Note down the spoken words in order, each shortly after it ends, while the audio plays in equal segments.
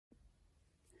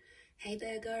Hey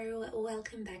Virgo,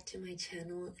 welcome back to my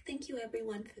channel. Thank you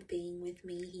everyone for being with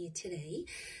me here today.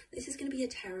 This is going to be a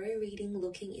tarot reading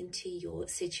looking into your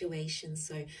situation.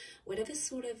 So whatever's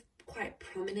sort of quite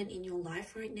prominent in your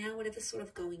life right now, whatever's sort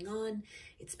of going on,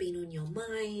 it's been on your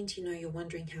mind, you know, you're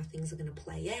wondering how things are going to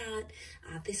play out.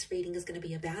 This reading is going to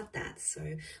be about that.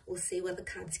 So we'll see what the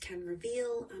cards can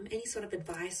reveal, any sort of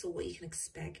advice or what you can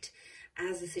expect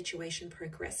as the situation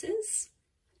progresses.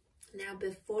 Now,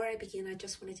 before I begin, I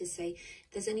just wanted to say,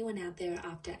 if there's anyone out there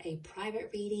after a private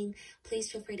reading, please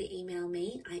feel free to email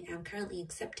me. I am currently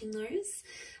accepting those.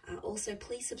 Also,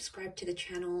 please subscribe to the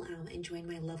channel and join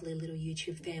my lovely little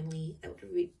YouTube family.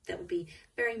 That would be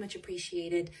very much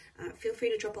appreciated. Feel free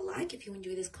to drop a like if you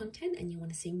enjoy this content and you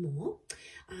want to see more.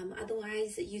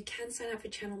 Otherwise, you can sign up for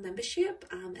channel membership,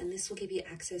 and this will give you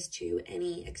access to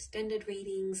any extended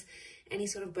readings, any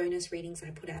sort of bonus readings I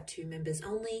put out to members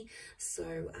only.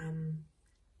 So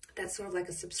that's sort of like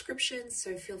a subscription,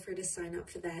 so feel free to sign up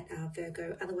for that,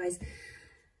 Virgo. Otherwise,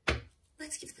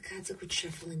 let's give the cards a good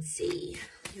shuffle and see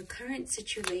your current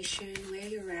situation, where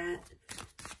you're at.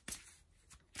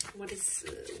 What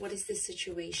is this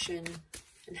situation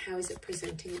and how is it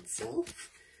presenting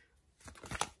itself?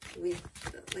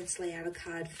 Let's lay out a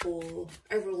card for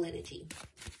overall energy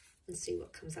and see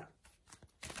what comes up.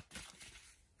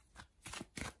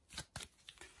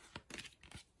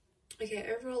 Okay,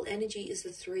 overall energy is the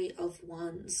Three of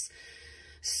Wands.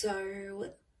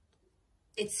 So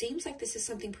it seems like this is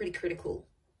something pretty critical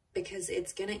because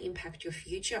it's going to impact your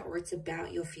future, or it's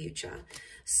about your future.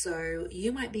 So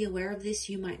you might be aware of this,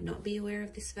 you might not be aware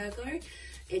of this, Virgo.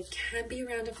 It can be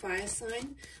around a fire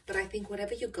sign, but I think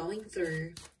whatever you're going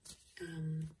through,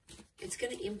 it's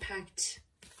going to impact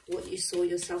what you saw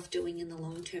yourself doing in the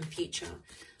long-term future.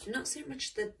 Not so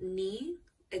much the near,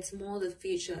 it's more the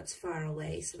future that's far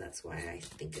away, so that's why I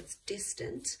think it's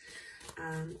distant.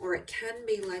 Or it can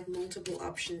be like multiple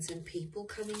options and people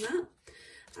coming up.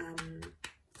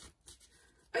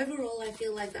 Overall, I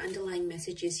feel like the underlying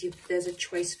message is there's a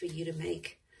choice for you to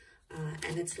make.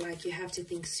 And it's like you have to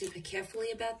think super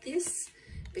carefully about this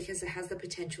because it has the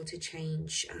potential to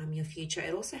change your future.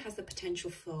 It also has the potential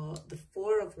for the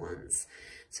Four of Wands.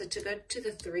 So to go to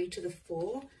the 3 to the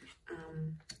 4,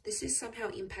 this is somehow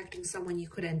impacting someone you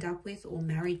could end up with or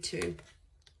married to. I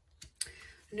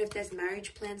don't know if there's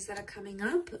marriage plans that are coming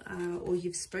up, or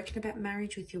you've spoken about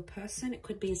marriage with your person. It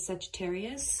could be a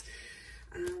Sagittarius.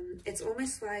 It's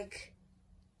almost like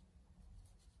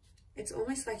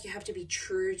you have to be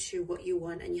true to what you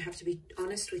want and you have to be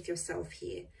honest with yourself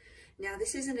here. Now,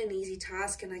 this isn't an easy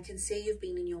task, and I can see you've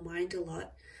been in your mind a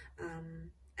lot.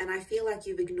 And I feel like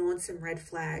you've ignored some red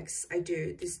flags. I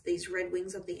do. These red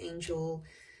wings of the angel,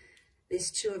 this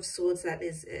Two of Swords that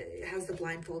has the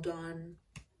blindfold on.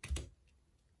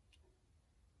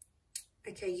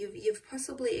 Okay, you've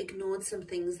possibly ignored some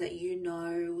things that you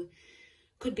know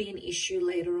could be an issue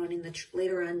later on in the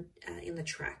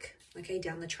track. Okay,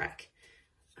 down the track.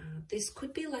 This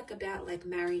could be like about like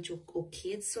marriage or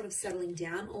kids sort of settling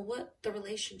down, or what the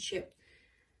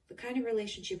kind of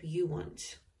relationship you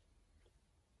want.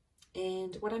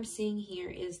 And what I'm seeing here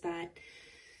is that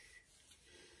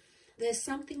there's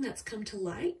something that's come to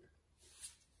light.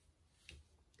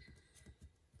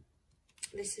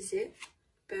 This is it,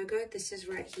 Virgo. This is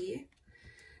right here.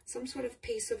 Some sort of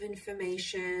piece of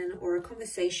information or a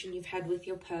conversation you've had with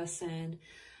your person.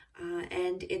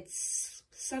 And it's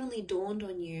suddenly dawned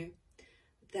on you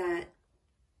that,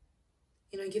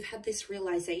 you know, you've had this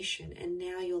realization and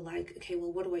now you're like, okay,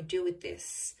 well, what do I do with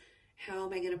this? How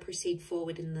am I going to proceed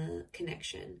forward in the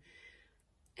connection?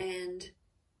 And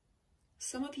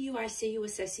some of you, I see you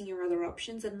assessing your other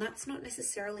options, and that's not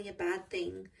necessarily a bad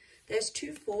thing. There's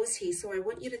 2 4s here, so I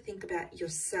want you to think about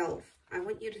yourself. I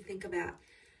want you to think about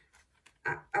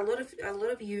a lot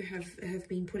of you have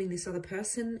been putting this other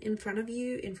person in front of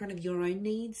you, in front of your own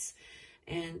needs,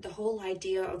 and the whole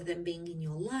idea of them being in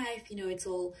your life. You know, it's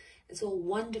all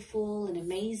wonderful and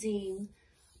amazing,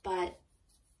 but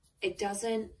it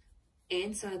doesn't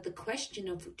answer the question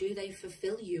of, do they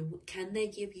fulfill you? Can they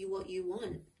give you what you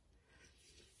want?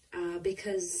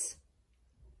 Because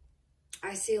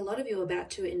I see a lot of you about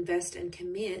to invest and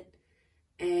commit,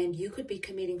 and you could be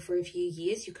committing for a few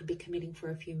years, you could be committing for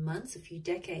a few months, a few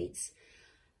decades,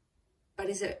 but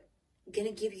is it going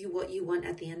to give you what you want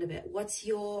at the end of it? What's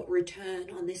your return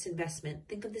on this investment?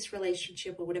 Think of this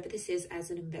relationship or whatever this is as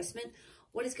an investment.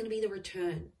 What is going to be the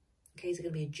return? Okay, is it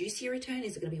going to be a juicier return?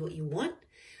 Is it going to be what you want?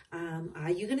 Are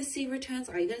you going to see returns?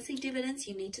 Are you going to see dividends?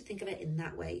 You need to think of it in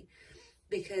that way,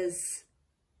 because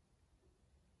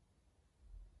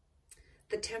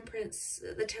the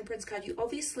temperance card, you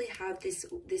obviously have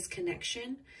this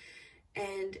connection,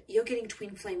 and you're getting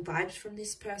twin flame vibes from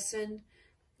this person.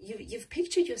 You've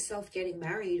pictured yourself getting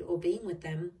married or being with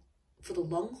them for the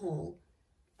long haul,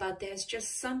 but there's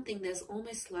just something, there's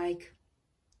almost like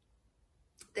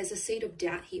there's a seed of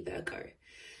doubt here, Virgo.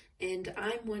 And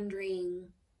I'm wondering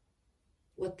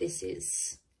what this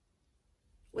is.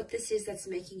 What this is that's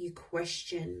making you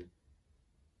question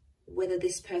whether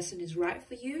this person is right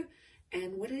for you,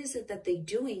 and what is it that they're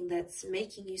doing that's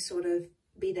making you sort of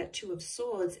be that Two of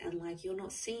Swords, and like you're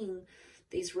not seeing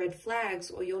these red flags,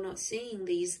 or you're not seeing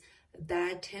these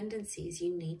bad tendencies.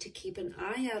 You need to keep an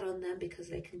eye out on them because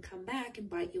they can come back and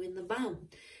bite you in the bum.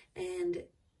 And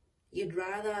you'd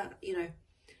rather, you know,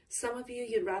 some of you,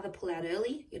 you'd rather pull out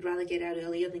early. You'd rather get out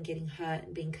earlier than getting hurt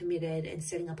and being committed and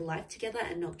setting up a life together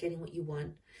and not getting what you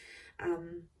want.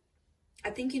 I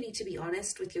think you need to be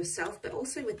honest with yourself, but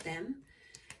also with them.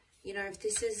 You know, if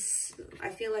this is, I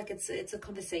feel like it's a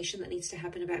conversation that needs to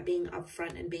happen about being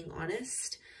upfront and being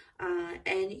honest.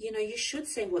 And, you know, you should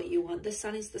say what you want. The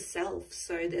sun is the self.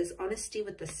 So there's honesty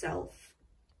with the self.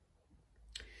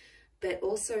 But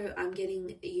also I'm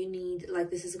getting, you need,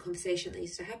 like, this is a conversation that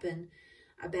needs to happen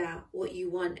about what you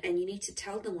want. And you need to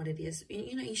tell them what it is.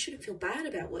 You know, you shouldn't feel bad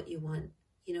about what you want.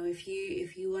 You know, if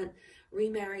you want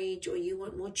remarriage, or you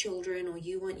want more children, or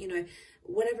you want, you know,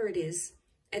 whatever it is,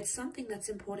 it's something that's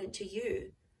important to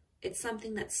you. It's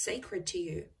something that's sacred to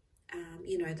you.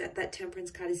 You know, that Temperance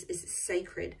card is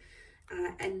sacred.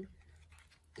 And,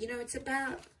 you know, it's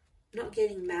about not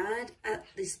getting mad at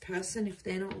this person if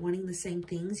they're not wanting the same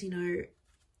things. You know,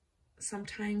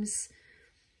 sometimes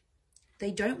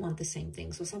they don't want the same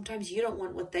things, or sometimes you don't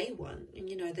want what they want. And,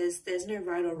 you know, there's no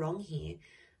right or wrong here.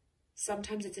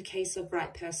 Sometimes it's a case of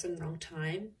right person, wrong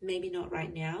time. Maybe not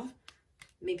right now.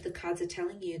 Maybe the cards are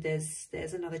telling you there's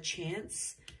another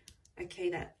chance. Okay,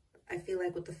 that I feel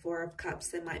like with the Four of Cups,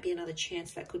 there might be another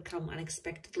chance that could come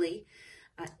unexpectedly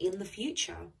in the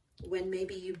future, when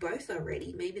maybe you both are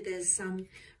ready. Maybe there's some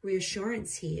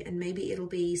reassurance here, and maybe it'll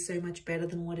be so much better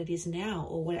than what it is now,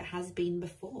 or what it has been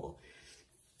before.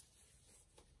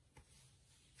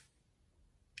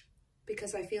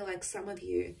 Because I feel like some of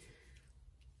you,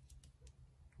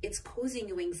 it's causing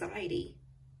you anxiety.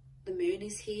 The moon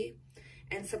is here,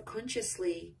 and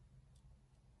subconsciously,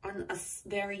 on a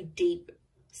very deep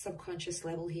subconscious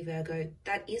level here, Virgo,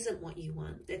 that isn't what you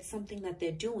want. It's something that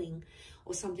they're doing,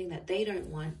 or something that they don't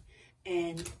want,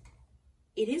 and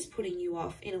it is putting you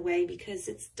off in a way because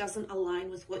it doesn't align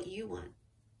with what you want.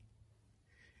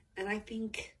 And I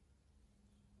think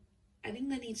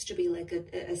there needs to be like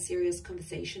a serious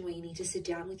conversation where you need to sit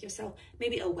down with yourself,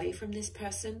 maybe away from this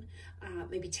person,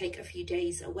 maybe take a few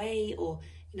days away, or,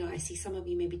 you know, I see some of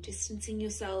you maybe distancing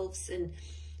yourselves and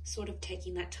sort of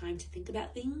taking that time to think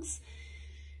about things.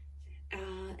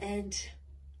 And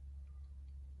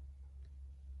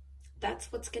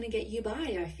that's what's going to get you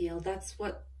by, I feel. That's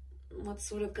what's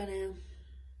sort of going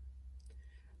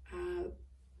to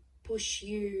push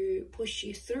you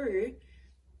through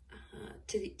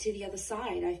to the other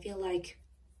side. I feel like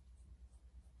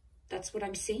that's what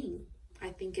I'm seeing. I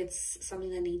think it's something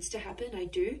that needs to happen. I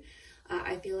do.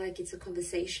 I feel like it's a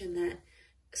conversation that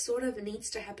sort of needs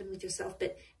to happen with yourself,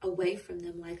 but away from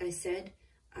them, like I said.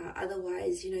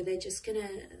 Otherwise, you know, they're just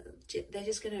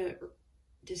gonna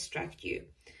distract you.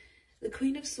 The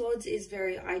Queen of Swords is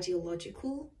very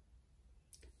ideological.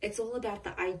 It's all about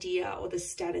the idea or the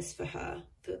status for her,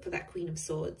 for that Queen of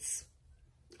Swords,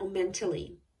 or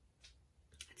mentally.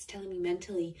 It's telling me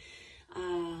mentally.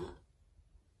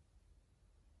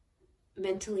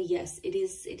 Mentally, yes, it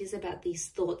is about these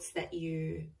thoughts that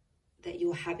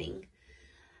you're having,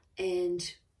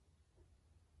 and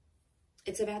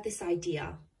it's about this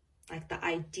idea, like the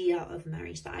idea of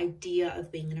marriage, the idea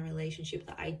of being in a relationship,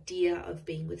 the idea of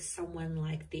being with someone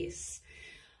like this.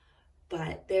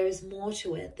 But there's more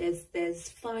to it. There's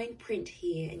fine print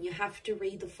here, and you have to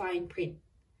read the fine print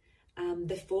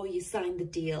before you sign the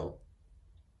deal.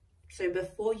 So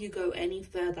before you go any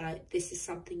further, this is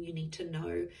something you need to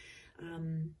know.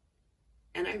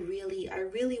 And I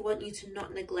really want you to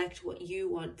not neglect what you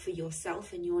want for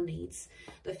yourself and your needs,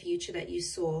 the future that you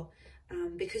saw.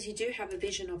 Because you do have a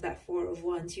vision of that Four of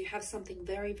Wands. You have something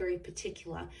very, very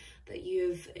particular that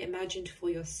you've imagined for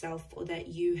yourself, or that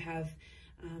you have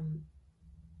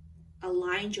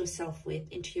aligned yourself with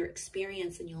into your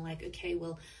experience. And you're like, okay,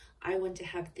 well, I want to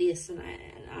have this, and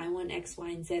I want X, Y,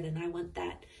 and Z, and I want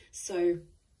that. So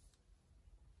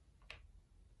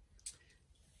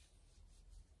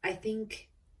I think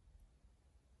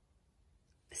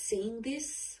seeing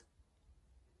this,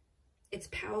 it's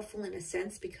powerful in a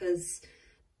sense, because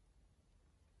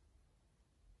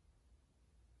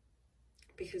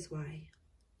why?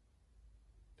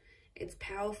 It's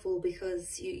powerful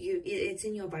because it's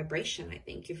in your vibration. I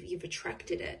think you've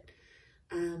attracted it.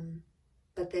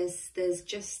 But there's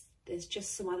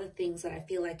just some other things that I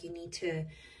feel like you need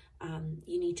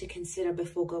to consider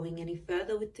before going any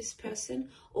further with this person,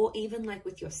 or even like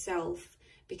with yourself,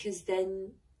 because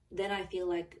then I feel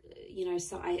like, you know,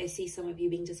 so I see some of you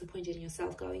being disappointed in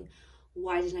yourself, going,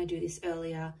 why didn't I do this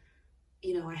earlier?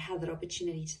 You know, I had that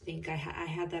opportunity to think, I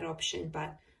had that option,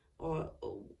 but, or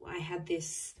I had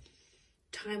this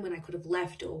time when I could have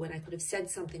left, or when I could have said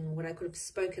something, or when I could have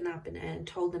spoken up and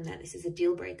told them that this is a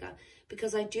deal breaker.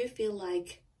 Because I do feel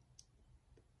like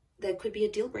there could be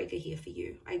a deal breaker here for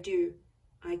you.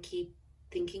 I keep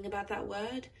thinking about that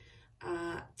word.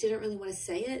 Didn't really want to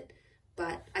say it,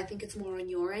 but I think it's more on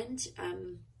your end.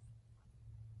 And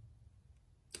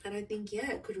I think,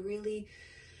 yeah, it could really,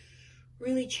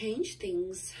 really change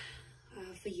things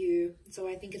for you. So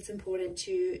I think it's important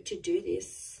to do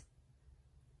this.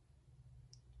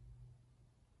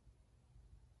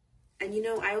 And, you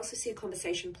know, I also see a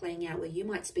conversation playing out where you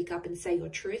might speak up and say your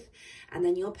truth, and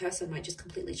then your person might just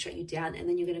completely shut you down. And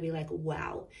then you're going to be like,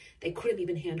 wow, they couldn't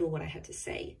even handle what I had to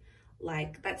say.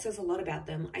 Like, that says a lot about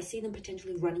them. I see them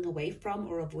potentially running away from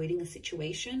or avoiding a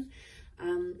situation.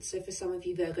 So for some of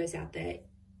you Virgos out there,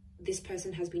 this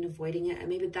person has been avoiding it, and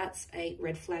maybe that's a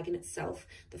red flag in itself.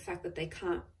 The fact that they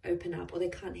can't open up, or they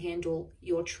can't handle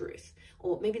your truth,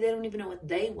 or maybe they don't even know what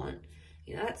they want.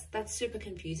 You know, that's super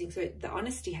confusing. So the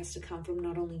honesty has to come from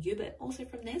not only you, but also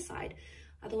from their side.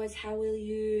 Otherwise, how will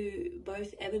you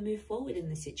both ever move forward in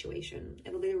this situation?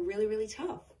 It'll be really, really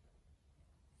tough.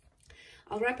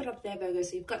 I'll wrap it up there, Virgo.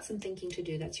 So you've got some thinking to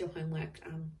do. That's your homework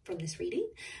from this reading.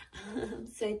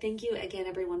 So thank you again,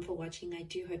 everyone, for watching. I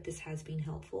do hope this has been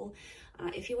helpful.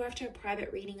 If you are after a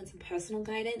private reading and some personal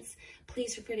guidance,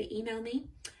 please feel free to email me.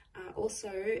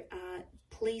 Also,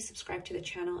 please subscribe to the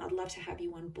channel. I'd love to have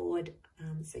you on board.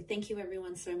 So thank you,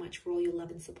 everyone, so much for all your love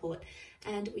and support.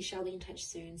 And we shall be in touch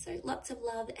soon. So lots of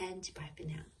love, and bye for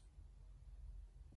now.